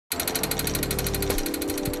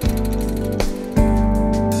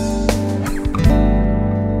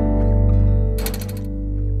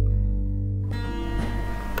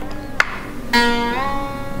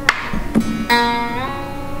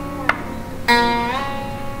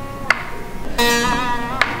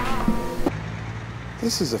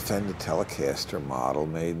This is a Fender Telecaster model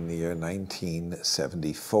made in the year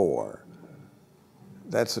 1974.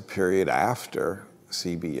 That's a period after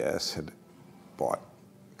CBS had bought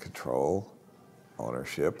control,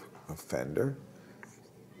 ownership of Fender,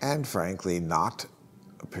 and frankly, not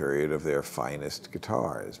a period of their finest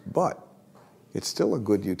guitars. But it's still a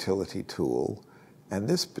good utility tool, and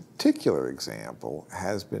this particular example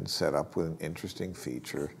has been set up with an interesting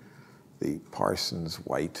feature, the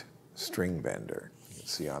Parsons-White Stringbender. You can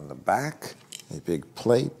see on the back, a big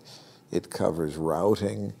plate. It covers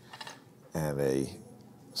routing and a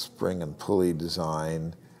spring and pulley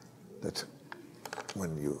design that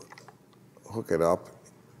when you hook it up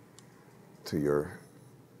to your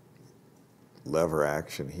lever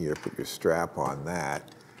action here, put your strap on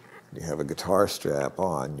that, you have a guitar strap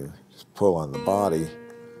on, you just pull on the body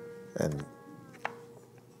and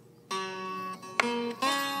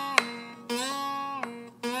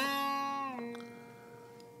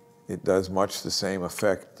it does much the same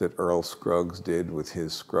effect that Earl Scruggs did with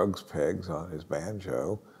his Scruggs pegs on his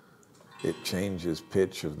banjo. It changes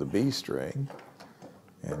pitch of the B string,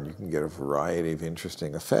 and you can get a variety of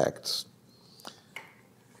interesting effects.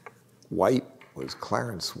 White was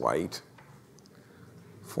Clarence White,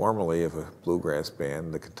 formerly of a bluegrass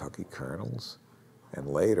band, the Kentucky Colonels, and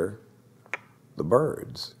later, the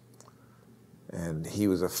Byrds. And he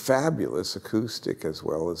was a fabulous acoustic as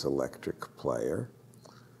well as electric player.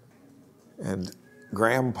 And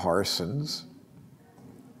Graham Parsons,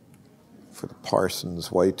 for the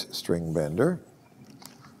Parsons-White Stringbender,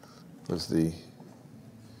 was the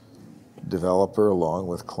developer, along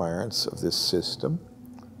with Clarence, of this system.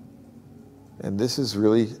 And this is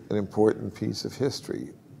really an important piece of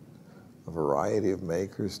history. A variety of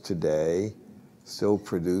makers today still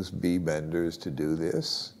produce B-benders to do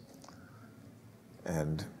this.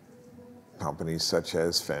 And companies such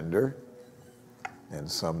as Fender, and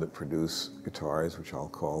some that produce guitars, which I'll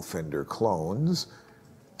call Fender clones,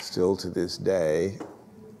 still to this day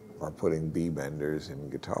are putting B-benders in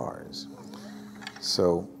guitars.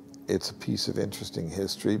 So it's a piece of interesting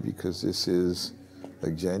history because this is a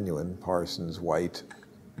genuine Parsons-White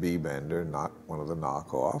B-bender, not one of the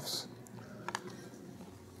knockoffs,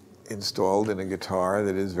 installed in a guitar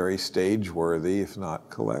that is very stage-worthy, if not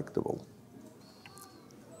collectible.